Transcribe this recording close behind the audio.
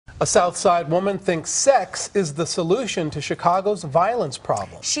A South Side woman thinks sex is the solution to Chicago's violence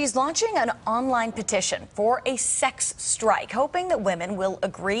problem. She's launching an online petition for a sex strike, hoping that women will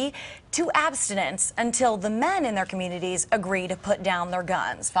agree to abstinence until the men in their communities agree to put down their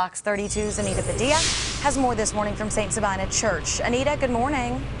guns. Fox 32's Anita Padilla has more this morning from St. Sabina Church. Anita, good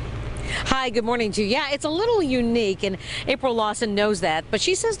morning. Hi, good morning to you. Yeah, it's a little unique, and April Lawson knows that, but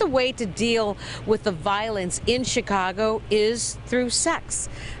she says the way to deal with the violence in Chicago is through sex.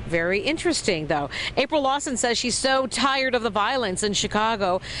 Very interesting, though. April Lawson says she's so tired of the violence in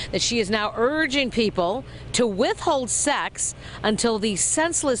Chicago that she is now urging people to withhold sex until the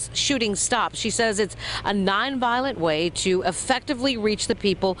senseless shooting stops. She says it's a nonviolent way to effectively reach the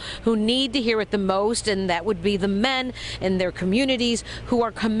people who need to hear it the most, and that would be the men in their communities who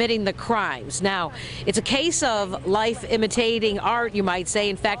are committing the crimes. Now, it's a case of life imitating art, you might say.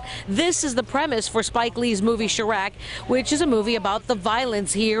 In fact, this is the premise for Spike Lee's movie Chiraq, which is a movie about the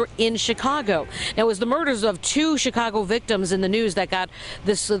violence here in Chicago. Now, it was the murders of 2 Chicago victims in the news that got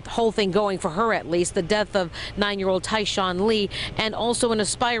this whole thing going, for her at least. The death of 9-year-old Tyshawn Lee, and also an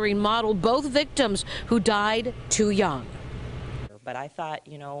aspiring model, both victims who died too young. But I thought,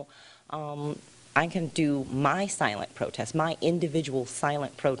 I can do my silent protest, my individual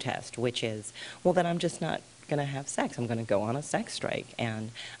silent protest, which is, well, then I'm just not going to have sex. I'm going to go on a sex strike.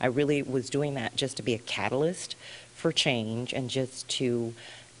 And I really was doing that just to be a catalyst for change and just to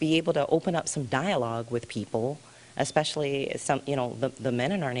be able to open up some dialogue with people, especially some, the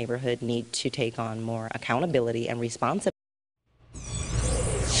men in our neighborhood need to take on more accountability and responsibility.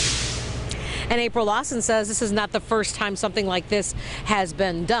 And April Lawson says this is not the first time something like this has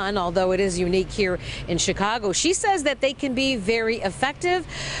been done, although it is unique here in Chicago. She says that they can be very effective.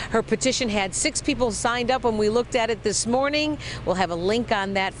 Her petition had 6 people signed up when we looked at it this morning. We'll have a link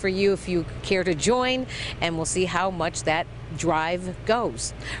on that for you if you care to join, and we'll see how much that drive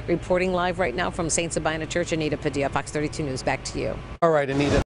goes. Reporting live right now from St. Sabina Church, Anita Padilla, Fox 32 News. Back to you. All right, Anita.